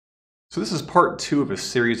So this is part 2 of a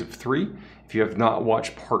series of 3. If you have not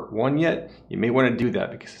watched part 1 yet, you may want to do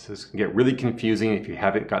that because this can get really confusing if you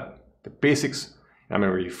haven't got the basics. And I'm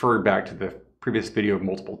going to refer back to the previous video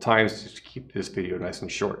multiple times just to keep this video nice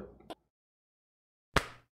and short.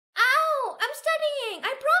 Ow! I'm studying!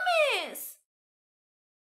 I promise!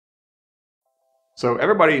 So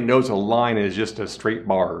everybody knows a line is just a straight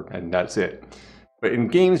bar and that's it. But in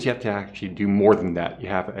games you have to actually do more than that. You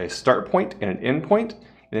have a start point and an end point,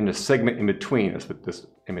 and then a segment in between. That's what this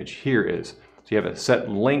image here is. So you have a set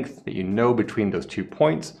length that you know between those 2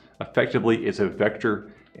 points. Effectively, it's a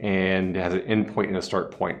vector and it has an end point and a start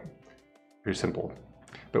point. Pretty simple.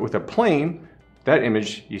 But with a plane, that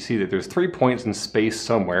image, you see that there's 3 points in space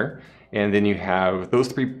somewhere, and then you have those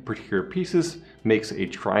 3 particular pieces makes a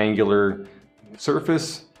triangular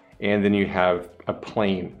surface, and then you have a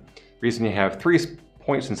plane. The reason you have 3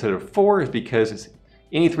 points instead of 4 is because it's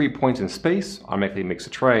any 3 points in space automatically makes a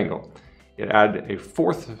triangle. You add a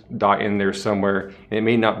 4th dot in there somewhere, and it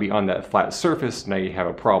may not be on that flat surface. Now you have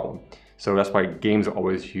a problem. So that's why games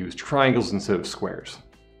always use triangles instead of squares.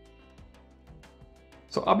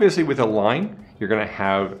 So obviously with a line, you're going to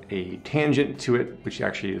have a tangent to it, which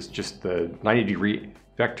actually is just the 90-degree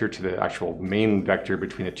vector to the actual main vector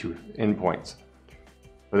between the 2 endpoints.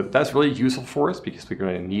 But that's really useful for us because we're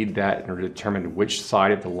going to need that in order to determine which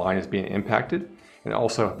side of the line is being impacted, and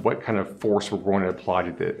also what kind of force we're going to apply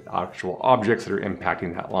to the actual objects that are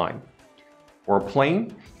impacting that line. For a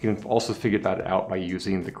plane, you can also figure that out by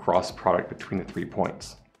using the cross product between the 3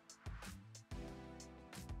 points.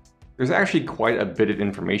 There's actually quite a bit of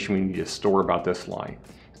information we need to store about this line,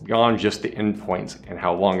 beyond just the endpoints and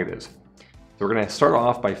how long it is. So we're going to start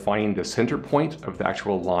off by finding the center point of the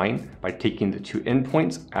actual line by taking the 2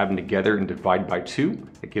 endpoints, add them together and divide by 2.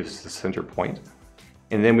 That gives us the center point.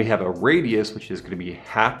 And then we have a radius, which is going to be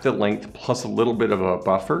half the length plus a little bit of a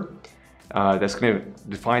buffer. That's going to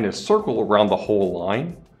define a circle around the whole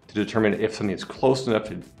line to determine if something is close enough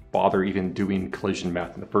to bother even doing collision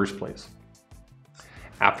math in the first place.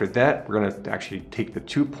 After that, we're going to actually take the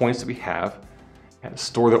 2 points that we have and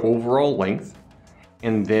store the overall length.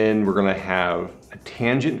 And then we're going to have a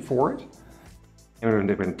tangent for it. And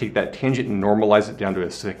we're going to take that tangent and normalize it down to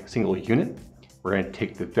a single unit. We're going to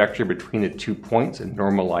take the vector between the 2 points and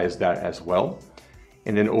normalize that as well.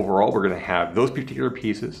 And then overall, we're going to have those particular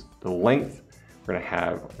pieces, the length, we're going to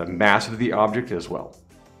have the mass of the object as well.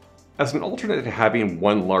 As an alternate to having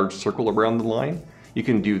one large circle around the line, you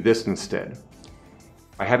can do this instead.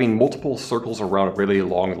 By having multiple circles around a really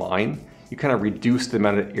long line, you kind of reduce the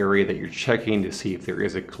amount of area that you're checking to see if there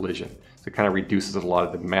is a collision. So it kind of reduces a lot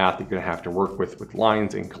of the math you're going to have to work with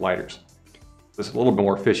lines and colliders. So it's a little bit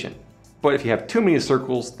more efficient. But if you have too many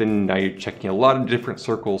circles, then now you're checking a lot of different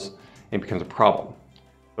circles and it becomes a problem.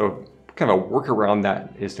 So kind of a workaround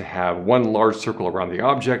that is to have one large circle around the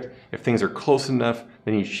object. If things are close enough,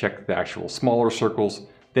 then you check the actual smaller circles.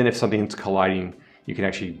 Then if something's colliding, you can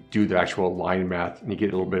actually do the actual line math and you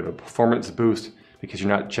get a little bit of a performance boost because you're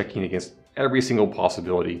not checking against every single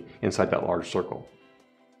possibility inside that large circle.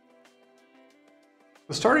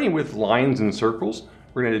 So starting with lines and circles,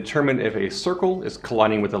 we're going to determine if a circle is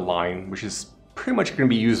colliding with a line, which is pretty much going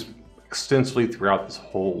to be used extensively throughout this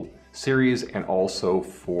whole series and also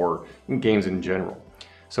for games in general.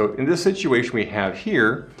 So in this situation we have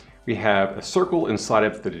here, we have a circle inside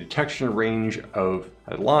of the detection range of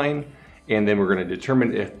a line, and then we're going to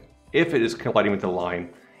determine if it is colliding with the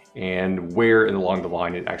line and where along the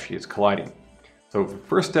line it actually is colliding. So the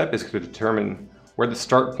first step is to determine where the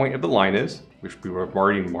start point of the line is, which we have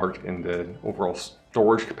already marked in the overall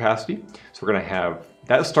storage capacity. So we're going to have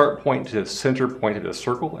that start point to the center point of the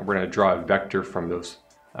circle, and we're going to draw a vector from those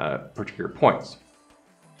particular points.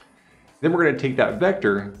 Then we're going to take that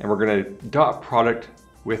vector and we're going to dot product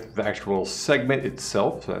with the actual segment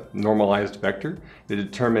itself, so that normalized vector, to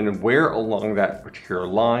determine where along that particular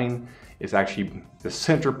line is actually the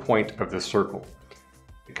center point of the circle,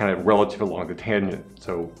 kind of relative along the tangent,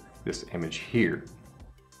 so this image here.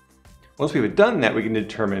 Once we've done that, we can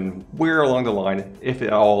determine where along the line, if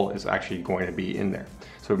at all, is actually going to be in there.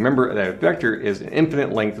 So remember that a vector is an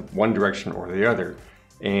infinite length one direction or the other,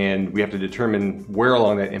 and we have to determine where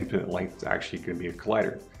along that infinite length is actually going to be a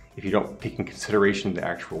collider. If you don't take in consideration the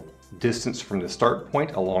actual distance from the start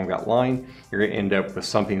point along that line, you're going to end up with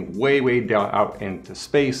something way down out into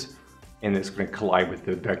space, and it's going to collide with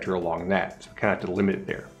the vector along that. So we kind of have to limit it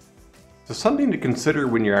there. So something to consider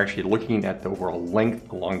when you're actually looking at the overall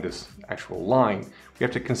length along this actual line, we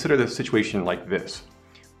have to consider the situation like this,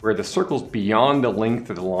 where the circle's beyond the length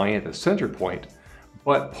of the line at the center point,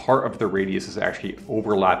 but part of the radius is actually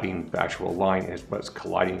overlapping the actual line as what's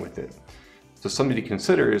colliding with it. So something to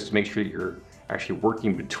consider is to make sure that you're actually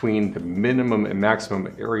working between the minimum and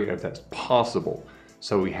maximum area if that's possible.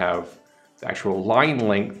 So we have the actual line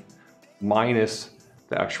length minus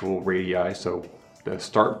the actual radii, so the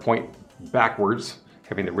start point backwards,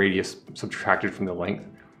 having the radius subtracted from the length,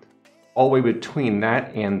 all the way between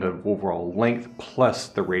that and the overall length plus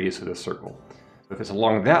the radius of the circle. If it's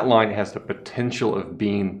along that line, it has the potential of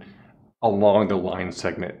being along the line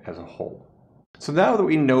segment as a whole. So now that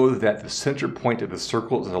we know that the center point of the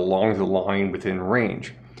circle is along the line within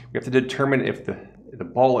range, we have to determine if the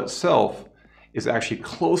ball itself is actually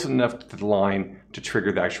close enough to the line to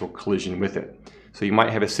trigger the actual collision with it. So you might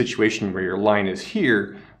have a situation where your line is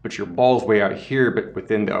here, but your ball's way out here, but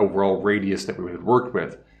within the overall radius that we would work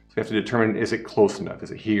with. So we have to determine, is it close enough?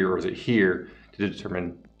 Is it here or is it here? To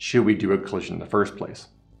determine, should we do a collision in the first place?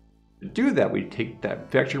 To do that, we take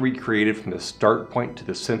that vector we created from the start point to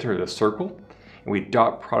the center of the circle, and we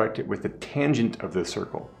dot product it with the tangent of the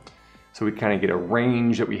circle. So we kind of get a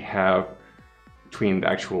range that we have between the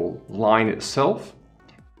actual line itself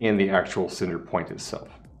and the actual center point itself.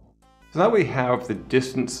 So now we have the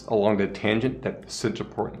distance along the tangent that the center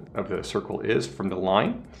point of the circle is from the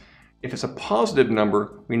line. If it's a positive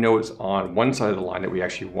number, we know it's on one side of the line that we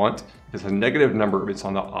actually want. If it's a negative number, it's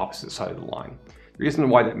on the opposite side of the line. The reason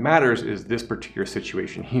why that matters is this particular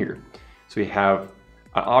situation here. So we have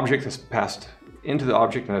an object that's passed into the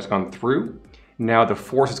object and has gone through. Now the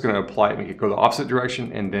force is going to apply it, make it go the opposite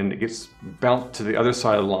direction, and then it gets bounced to the other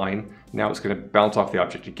side of the line. Now it's going to bounce off the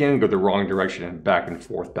object again, go the wrong direction, and back and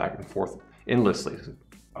forth endlessly. So the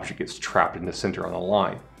object gets trapped in the center on the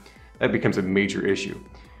line. That becomes a major issue.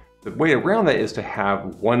 The way around that is to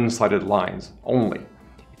have one-sided lines only.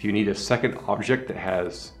 If you need a second object that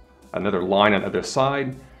has another line on the other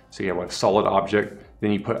side, so you have a solid object,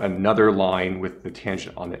 then you put another line with the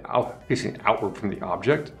tangent on the facing outward from the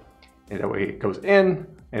object, and that way it goes in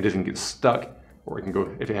and it doesn't get stuck, or it can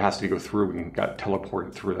go, if it has to go through, we can get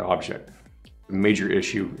teleported through the object. A major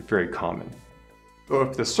issue, very common. So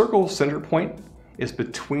if the circle center point is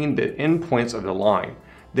between the endpoints of the line,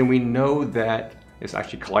 then we know that it's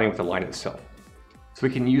actually colliding with the line itself. So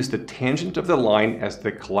we can use the tangent of the line as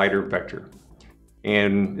the collider vector.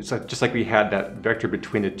 And it's just like we had that vector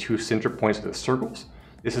between the two center points of the circles.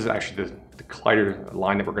 This is actually the collider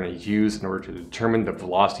line that we're going to use in order to determine the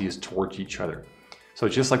velocities towards each other. So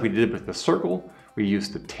just like we did with the circle, we use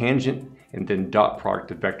the tangent and then dot product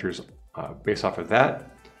the vectors based off of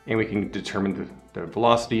that. And we can determine the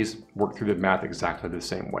velocities, work through the math exactly the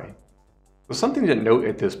same way. So something to note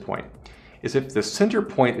at this point is if the center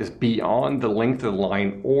point is beyond the length of the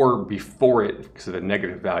line or before it because of the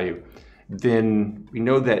negative value, then we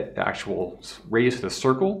know that the actual radius of the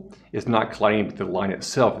circle is not colliding with the line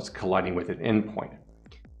itself, it's colliding with an endpoint.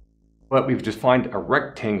 But we've defined a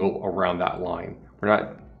rectangle around that line. We're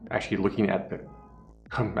not actually looking at the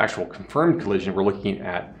actual confirmed collision, we're looking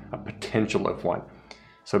at a potential of one.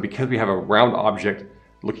 So because we have a round object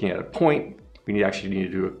looking at a point, we actually need to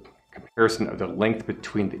do a comparison of the length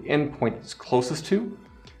between the endpoint it's closest to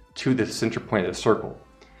the center point of the circle.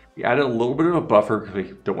 We added a little bit of a buffer because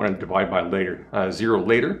we don't want to divide by zero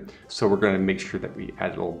later. So we're going to make sure that we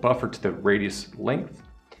add a little buffer to the radius length.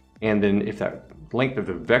 And then if that length of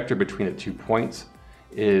the vector between the 2 points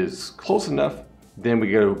is close enough, then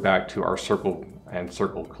we go back to our circle and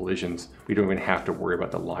circle collisions. We don't even have to worry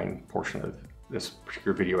about the line portion of this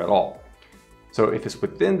particular video at all. So if it's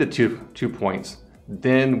within the two points,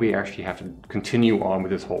 then we actually have to continue on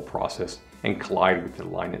with this whole process and collide with the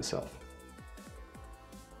line itself.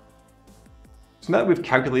 So now that we've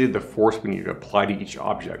calculated the force we need to apply to each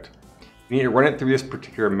object, we need to run it through this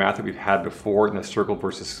particular math that we've had before in the circle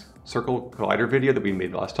versus circle collider video that we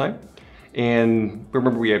made last time. And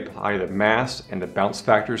remember, we apply the mass and the bounce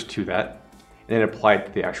factors to that, and then apply it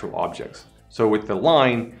to the actual objects. So with the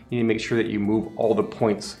line, you need to make sure that you move all the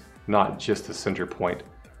points, not just the center point,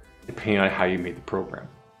 depending on how you made the program.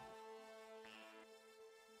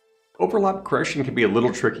 Overlap correction can be a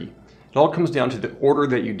little tricky. It all comes down to the order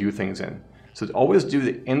that you do things in. So always do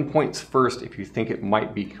the endpoints first if you think it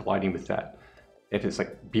might be colliding with that, if it's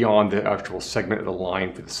like beyond the actual segment of the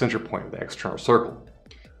line for the center point of the external circle.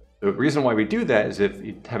 The reason why we do that is if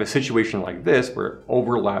you have a situation like this where it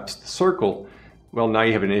overlaps the circle, well, now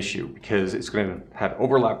you have an issue because it's going to have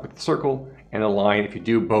overlap with the circle and the line. If you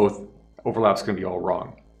do both, overlap's going to be all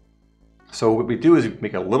wrong. So what we do is we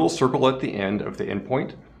make a little circle at the end of the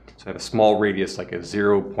endpoint. So have a small radius like a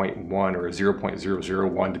 0.1 or a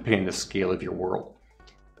 0.001, depending on the scale of your world.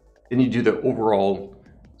 Then you do the overall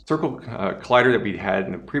circle collider that we had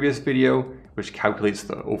in the previous video, which calculates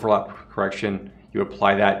the overlap correction. You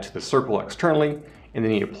apply that to the circle externally, and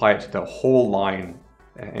then you apply it to the whole line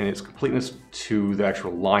and its completeness to the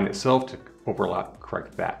actual line itself to overlap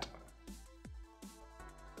correct that.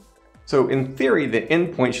 So in theory, the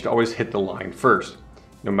endpoint should always hit the line first,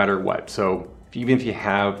 no matter what. So even if you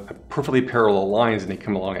have perfectly parallel lines and they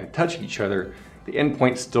come along and touch each other, the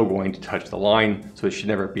endpoint's still going to touch the line, so it should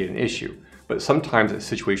never be an issue. But sometimes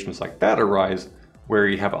situations like that arise where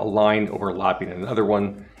you have a line overlapping another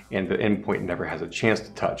one and the endpoint never has a chance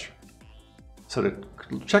to touch. So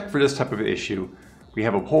to check for this type of issue, we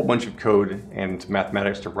have a whole bunch of code and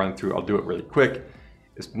mathematics to run through. I'll do it really quick.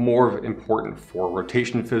 It's more important for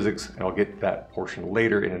rotation physics, and I'll get to that portion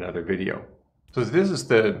later in another video. So this is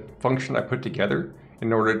the function I put together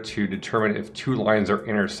in order to determine if two lines are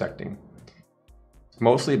intersecting. It's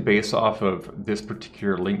mostly based off of this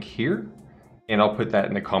particular link here, and I'll put that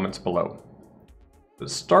in the comments below. It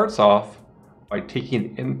starts off by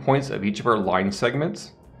taking endpoints of each of our line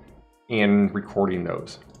segments and recording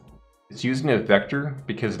those. It's using a vector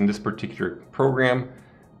because in this particular program,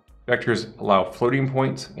 vectors allow floating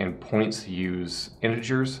points and points use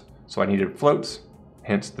integers, so I needed floats,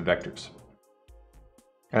 hence the vectors.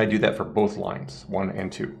 And I do that for both lines, 1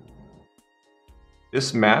 and 2.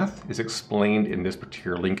 This math is explained in this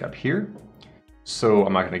particular link up here, so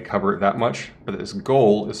I'm not going to cover it that much, but this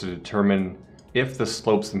goal is to determine if the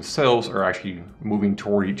slopes themselves are actually moving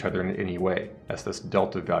toward each other in any way. That's this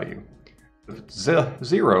delta value. If it's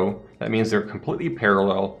 0, that means they're completely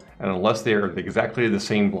parallel, and unless they are exactly the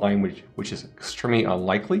same line, which is extremely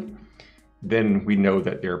unlikely, then we know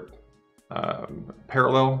that they're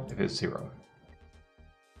parallel if it's 0.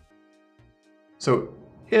 So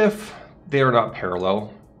if they are not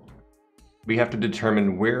parallel, we have to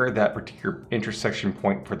determine where that particular intersection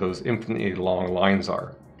point for those infinitely long lines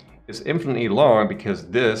are. It's infinitely long because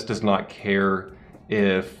this does not care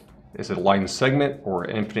if it's a line segment or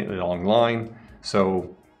an infinitely long line.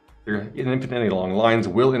 So infinitely long lines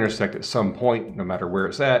will intersect at some point, no matter where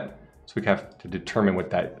it's at. So we have to determine what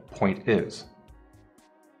that point is.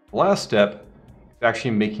 The last step is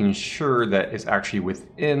actually making sure that it's actually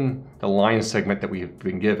within the line segment that we have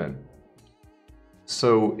been given.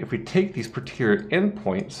 So if we take these particular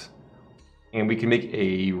endpoints and we can make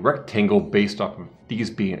a rectangle based off of these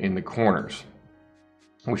being in the corners,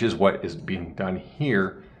 which is what is being done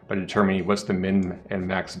here by determining what's the min and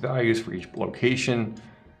max values for each location,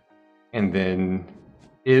 and then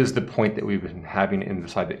is the point that we've been having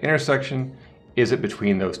inside the intersection, is it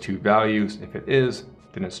between those two values? If it is,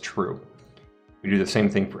 then it's true. We do the same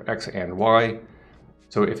thing for x and y.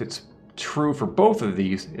 So if it's true for both of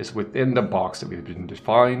these, it's within the box that we've been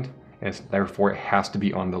defined, and therefore it has to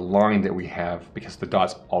be on the line that we have because the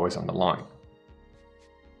dot's always on the line.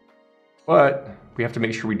 But we have to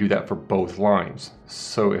make sure we do that for both lines.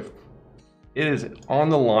 So if it is on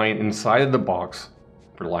the line inside of the box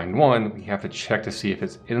for line 1, we have to check to see if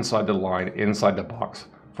it's inside the line, inside the box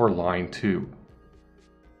for line 2.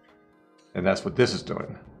 And that's what this is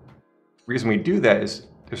doing. The reason we do that is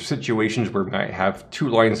there's situations where we might have two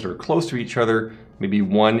lines that are close to each other. Maybe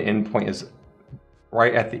one endpoint is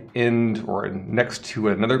right at the end or next to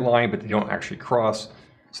another line, but they don't actually cross.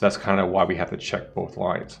 So that's kind of why we have to check both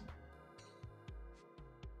lines.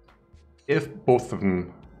 If both of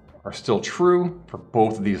them are still true for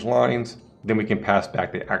both of these lines, then we can pass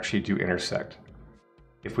back they actually do intersect.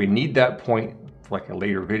 If we need that point for like a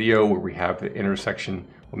later video where we have the intersection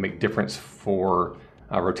will make difference for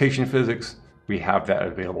rotation physics, we have that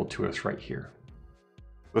available to us right here.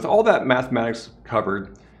 With all that mathematics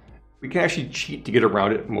covered, we can actually cheat to get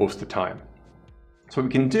around it most of the time. So what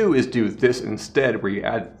we can do is do this instead, where you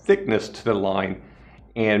add thickness to the line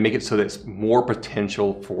and make it so that it's more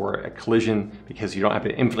potential for a collision because you don't have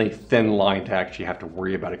an infinitely thin line to actually have to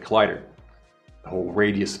worry about a collider. The whole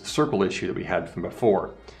radius circle issue that we had from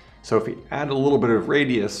before. So if we add a little bit of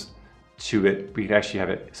radius to it, we can actually have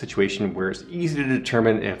a situation where it's easy to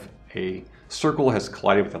determine if a circle has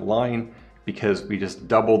collided with a line because we just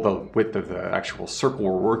double the width of the actual circle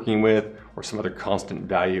we're working with or some other constant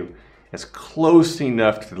value. It's close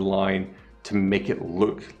enough to the line to make it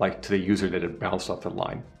look like to the user that it bounced off the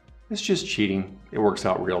line. It's just cheating. It works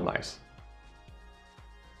out real nice.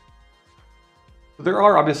 There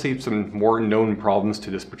are obviously some more known problems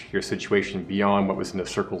to this particular situation beyond what was in the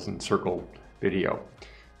circles and circle video.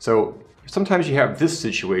 So sometimes you have this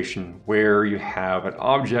situation where you have an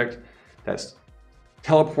object that's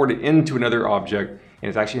teleported into another object and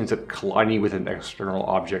it actually ends up colliding with an external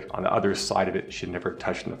object on the other side of it should never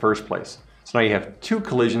touch in the first place. So now you have two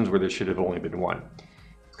collisions where there should have only been one.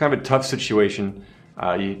 It's kind of a tough situation.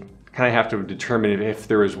 You kind of have to determine if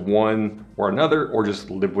there is one or another or just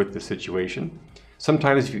live with the situation.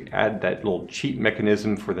 Sometimes if you add that little cheat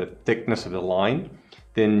mechanism for the thickness of the line,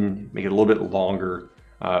 then make it a little bit longer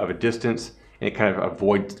of a distance, and it kind of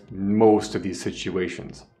avoids most of these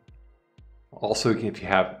situations. Also, if you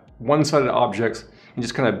have one-sided objects, and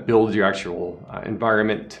just kind of build your actual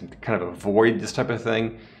environment to kind of avoid this type of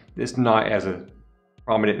thing, it's not as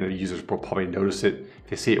prominent, and the users will probably notice it. If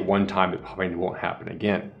they see it one time, it probably won't happen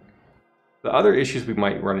again. The other issues we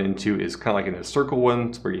might run into is kind of like in the circle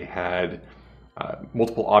ones, where you had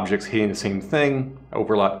multiple objects hitting the same thing,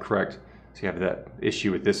 overlap correct. So you have that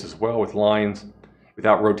issue with this as well with lines.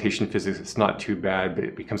 Without rotation physics, it's not too bad, but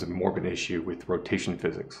it becomes more of an issue with rotation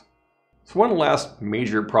physics. So one last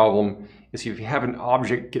major problem is if you have an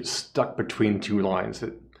object get stuck between two lines,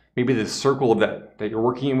 that maybe the circle that you're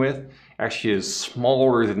working with actually is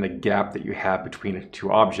smaller than the gap that you have between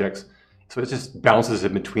two objects. So it just bounces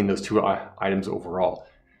in between those two items overall.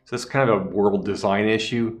 So it's kind of a world design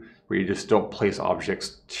issue where you just don't place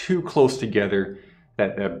objects too close together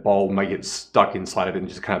that the ball might get stuck inside of it and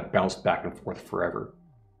just kind of bounce back and forth forever.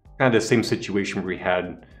 Kind of the same situation where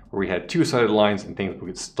we had two-sided lines and things would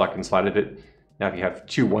get stuck inside of it. Now if you have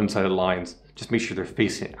two one-sided lines, just make sure they're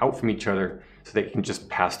facing out from each other so they can just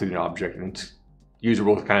pass through an object, and the user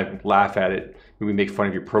will kind of laugh at it, maybe make fun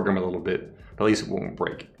of your program a little bit, but at least it won't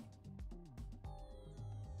break.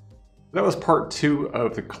 That was part 2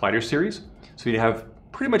 of the Collider series. So we have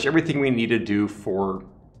pretty much everything we need to do for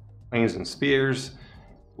planes and spheres,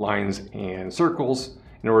 lines and circles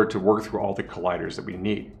in order to work through all the colliders that we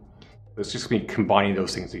need. It's just going to be combining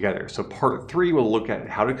those things together. So part 3 will look at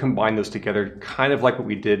how to combine those together, kind of like what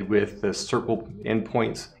we did with the circle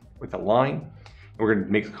endpoints with the line. And we're going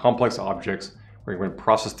to make complex objects. We're going to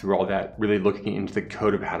process through all that, really looking into the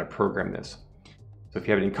code of how to program this. So if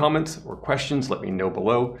you have any comments or questions, let me know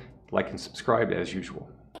below. Like and subscribe as usual.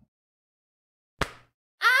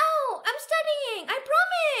 Ow! I'm studying! I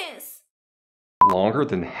promise! Longer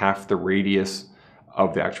than half the radius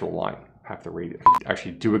of the actual line. Half the radius.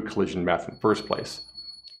 Actually do a collision math in the first place.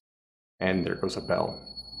 And there goes a bell.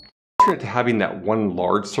 To having that one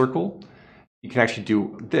large circle, you can actually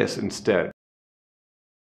do this instead.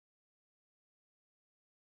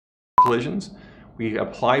 Collisions, we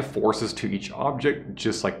apply forces to each object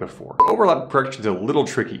just like before. Overlap correction is a little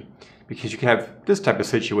tricky because you can have this type of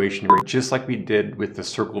situation where just like we did with the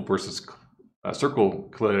circle versus circle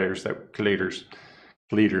colliders.